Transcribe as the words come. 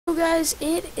So guys,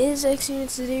 it is Xzee Neto.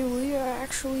 Today we are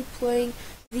actually playing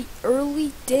the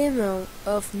early demo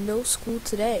of No School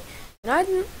Today. And I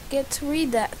didn't get to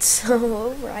read that, so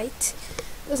alright.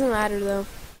 Doesn't matter though.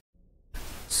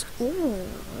 So, ooh,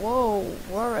 whoa,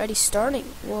 we're already starting.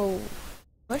 Whoa,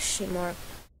 question mark.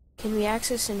 Can we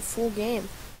access in full game?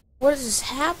 What is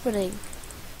happening?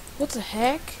 What the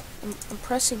heck? I'm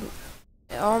pressing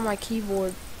all my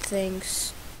keyboard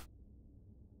things.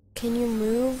 Can you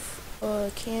move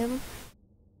cam?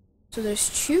 So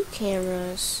there's two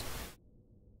cameras.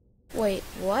 Wait,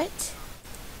 what?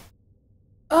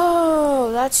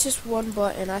 Oh, that's just one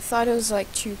button. I thought it was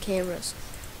like two cameras.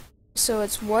 So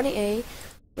it's 1A,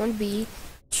 1B,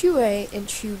 2A, and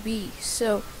 2B.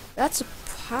 So that's a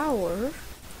power.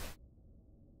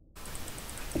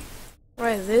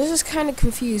 Right, this is kind of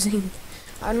confusing.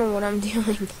 I don't know what I'm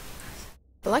doing.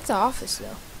 I like the office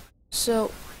though. So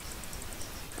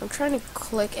I'm trying to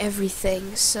click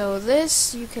everything. So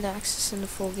this you can access in the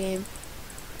full game.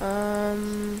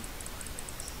 I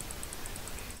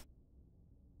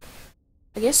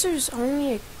guess there's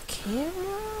only a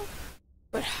camera?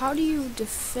 But how do you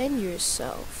defend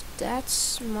yourself?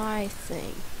 That's my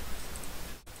thing.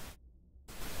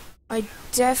 I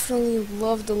definitely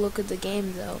love the look of the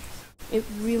game though. It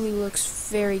really looks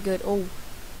very good. Oh,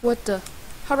 what the?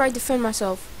 How do I defend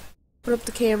myself? Put up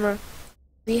the camera.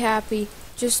 Be happy.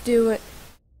 Just do it.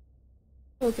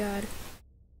 Oh god.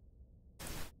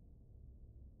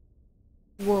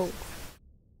 Whoa.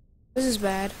 This is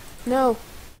bad. No.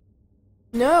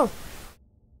 No!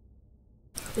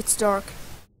 It's dark.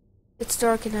 It's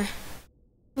dark and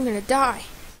I'm gonna die.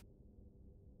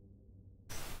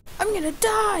 I'm gonna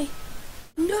die!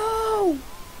 No!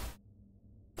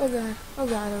 Oh god. Oh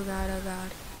god, oh god, oh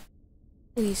god.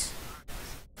 Please.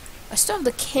 I still have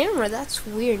the camera. That's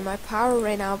weird. My power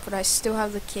ran out, but I still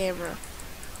have the camera.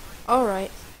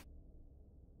 Alright.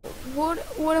 What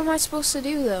am I supposed to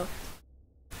do, though?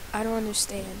 I don't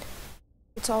understand.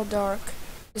 It's all dark.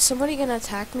 Is somebody gonna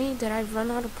attack me? Did I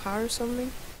run out of power or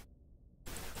something?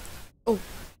 Oh.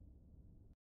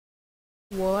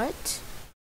 What?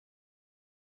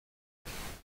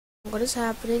 What is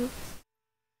happening?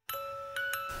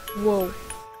 Whoa.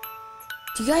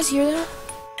 Do you guys hear that?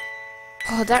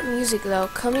 Oh, that music though.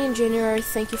 Coming in January,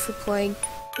 thank you for playing.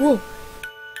 Whoa!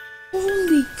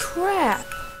 Holy crap!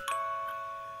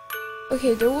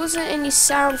 Okay, there wasn't any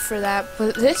sound for that,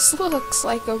 but this looks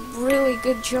like a really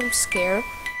good jump scare.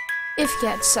 If you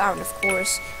had sound, of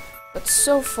course. But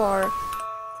so far,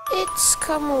 it's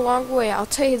come a long way, I'll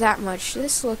tell you that much.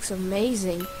 This looks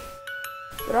amazing.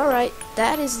 But alright,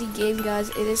 that is the game, guys.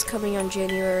 It is coming on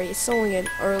January. It's only an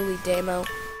early demo.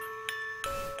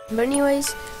 But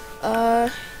anyways,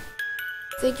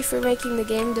 thank you for making the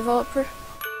game, developer.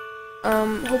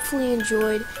 Hopefully you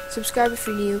enjoyed. Subscribe if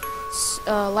you're new.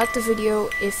 Like the video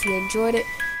if you enjoyed it.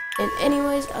 And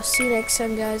anyways, I'll see you next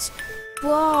time, guys.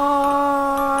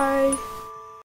 Bye!